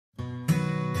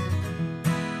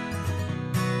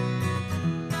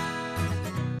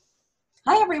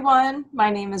Hi everyone,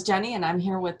 my name is Jenny and I'm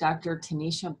here with Dr.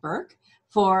 Taniesha Burke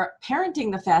for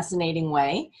Parenting the Fascinating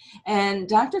Way. And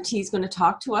Dr. T is going to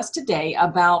talk to us today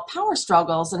about power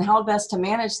struggles and how best to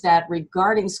manage that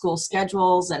regarding school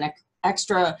schedules and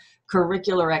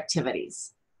extracurricular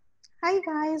activities. Hi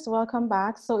guys, welcome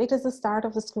back. So it is the start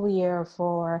of the school year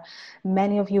for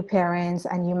many of you parents,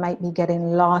 and you might be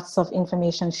getting lots of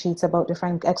information sheets about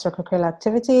different extracurricular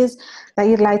activities that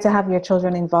you'd like to have your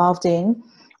children involved in,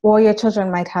 or your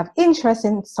children might have interest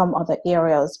in some other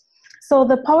areas. So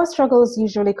the power struggles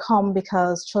usually come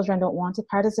because children don't want to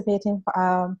participate in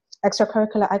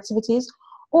extracurricular activities,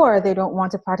 or they don't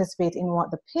want to participate in what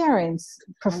the parents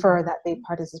prefer that they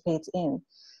participate in.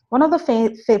 One of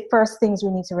the first things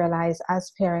we need to realize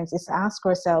as parents is to ask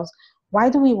ourselves, why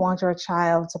do we want our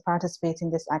child to participate in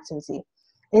this activity?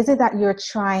 Is it that you're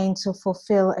trying to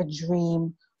fulfill a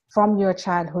dream from your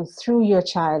childhood through your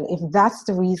child? If that's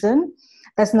the reason,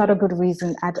 that's not a good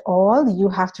reason at all. You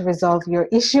have to resolve your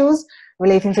issues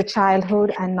relating to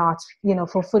childhood and not,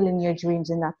 fulfilling your dreams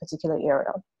in that particular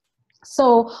area.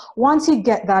 So once you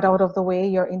get that out of the way,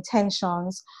 your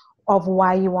intentions of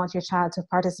why you want your child to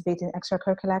participate in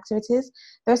extracurricular activities,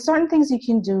 there are certain things you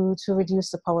can do to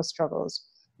reduce the power struggles.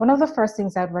 One of the first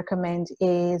things I'd recommend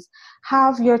is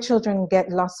have your children get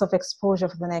lots of exposure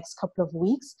for the next couple of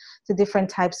weeks to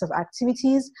different types of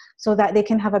activities so that they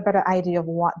can have a better idea of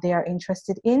what they are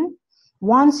interested in.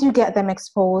 Once you get them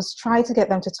exposed, try to get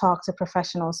them to talk to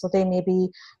professionals. So they may be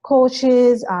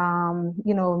coaches,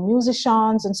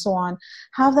 musicians, and so on.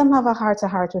 Have them have a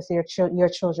heart-to-heart with your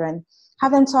children.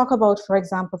 Have them talk about, for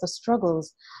example, the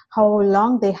struggles, how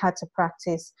long they had to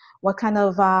practice, what kind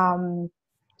of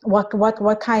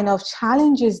what kind of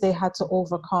challenges they had to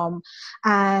overcome,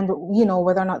 and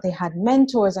whether or not they had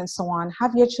mentors and so on.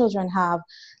 Have your children have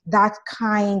that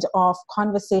kind of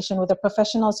conversation with a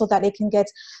professional so that they can get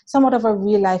somewhat of a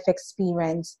real life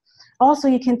experience. Also,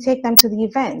 you can take them to the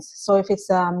events. So if it's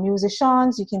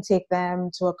musicians, you can take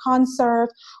them to a concert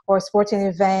or a sporting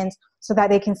event so that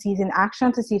they can see it in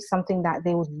action to see if something that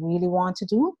they would really want to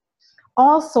do.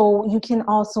 Also, you can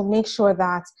also make sure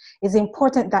that it's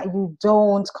important that you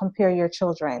don't compare your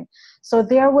children. So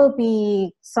there will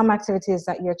be some activities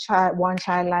that one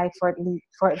child like,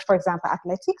 for example,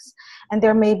 athletics, and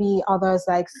there may be others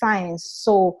like science.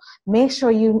 So make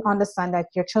sure you understand that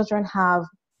your children have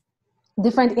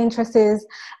different interests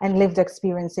and lived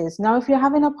experiences. Now, if you're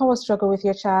having a power struggle with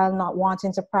your child, not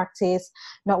wanting to practice,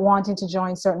 not wanting to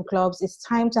join certain clubs, it's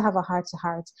time to have a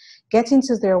heart-to-heart. Get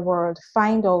into their world,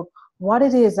 find out what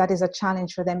it is that is a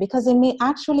challenge for them, because they may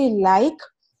actually like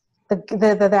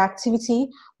the activity,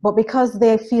 but because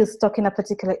they feel stuck in a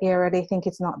particular area, they think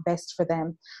it's not best for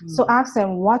them. So ask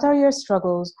them, what are your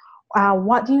struggles?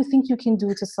 What do you think you can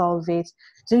do to solve it?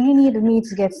 Do you need me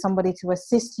to get somebody to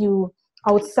assist you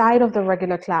outside of the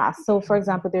regular class? So for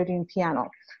example, they're doing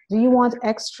piano. Do you want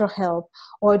extra help,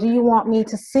 or do you want me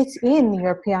to sit in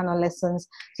your piano lessons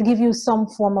to give you some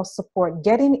form of support?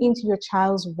 Getting into your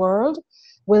child's world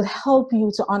will help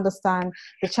you to understand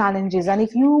the challenges. And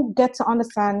if you get to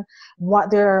understand what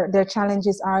their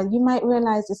challenges are, you might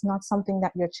realize it's not something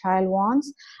that your child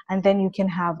wants, and then you can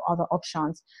have other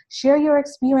options. Share your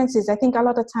experiences. I think a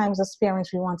lot of times as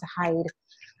parents, we want to hide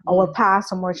our past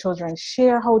from our children.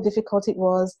 Share how difficult it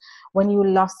was when you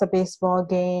lost a baseball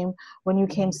game, when you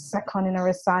came second in a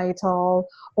recital,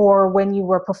 or when you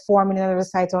were performing in a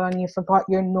recital and you forgot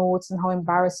your notes and how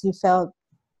embarrassed you felt.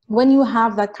 When you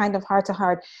have that kind of heart to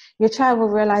heart, your child will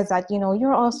realize that,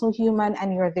 you're also human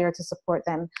and you're there to support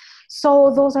them.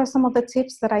 So those are some of the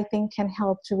tips that I think can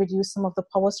help to reduce some of the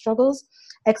power struggles.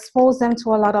 Expose them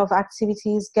to a lot of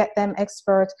activities, get them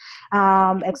expert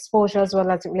exposure as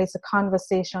well as it relates to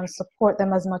conversations, support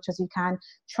them as much as you can.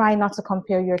 Try not to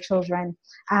compare your children.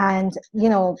 And,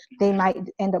 they might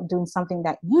end up doing something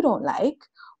that you don't like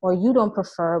or you don't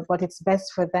prefer, but it's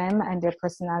best for them and their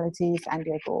personalities and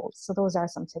their goals. So those are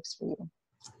some tips for you.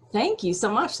 Thank you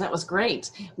so much. That was great.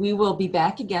 We will be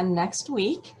back again next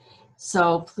week.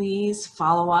 So please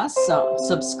follow us. So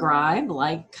subscribe,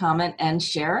 like, comment, and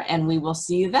share, and we will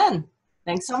see you then.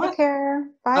 Thanks so Take much. care.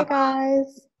 Bye, Bye-bye.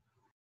 guys.